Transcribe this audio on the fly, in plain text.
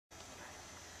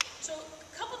So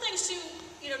a couple things to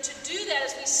do that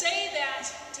is we say that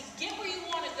to get where you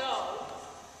want to go,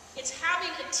 it's having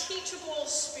a teachable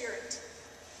spirit.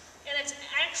 And it's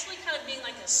actually kind of being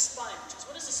like a sponge. So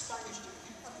what does a sponge do?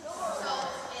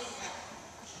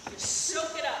 You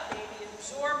soak it up, baby. You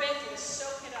absorb it, you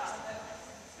soak it up.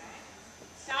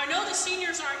 Now I know the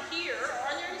seniors aren't here.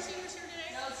 Are there any seniors here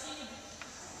today? No, seniors.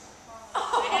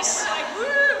 It's like, woo,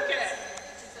 okay.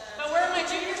 But where are my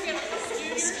juniors? We have a couple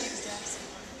juniors.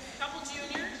 A couple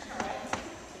juniors. All right.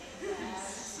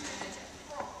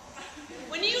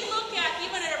 When you look at,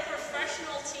 even at a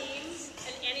professional team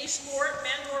in any sport,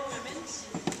 men or women's,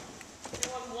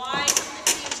 why some of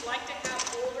the teams like to have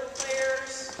older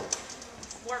players,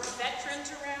 more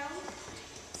veterans around,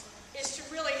 is to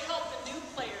really help the new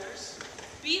players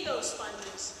be those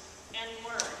sponges and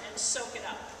learn and soak it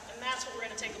up. And that's what we're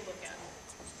going to take a look at.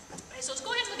 Okay, so let's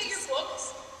go ahead and look at your book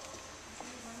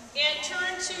and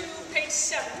turn to page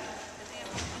 7.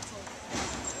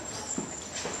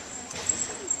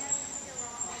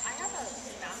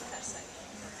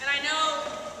 And I know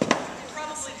you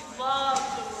probably love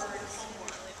the word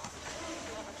homework.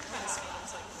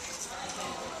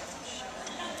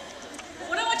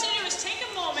 What I want you to do is take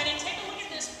a moment and take a look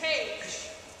at this page.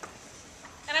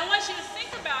 And I want you to think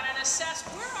about and assess,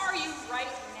 where are you right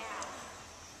now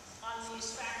on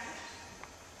these factors?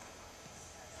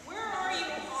 Where are you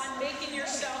on making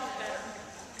yourself better?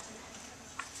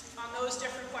 On those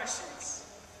different questions.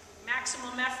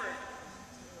 Maximum effort.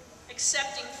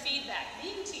 Accepting feedback.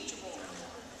 Being teachable.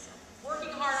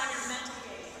 Working hard on your mental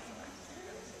game.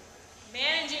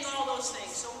 Managing all those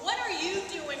things. So what are you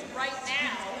doing right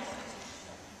now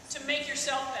to make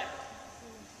yourself better?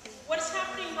 What is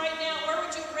happening right now? Where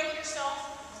would you rate yourself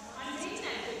on being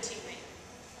that good teammate?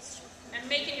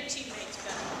 making your teammates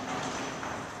better.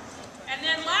 And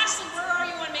then lastly, where are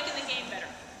you on making the game better?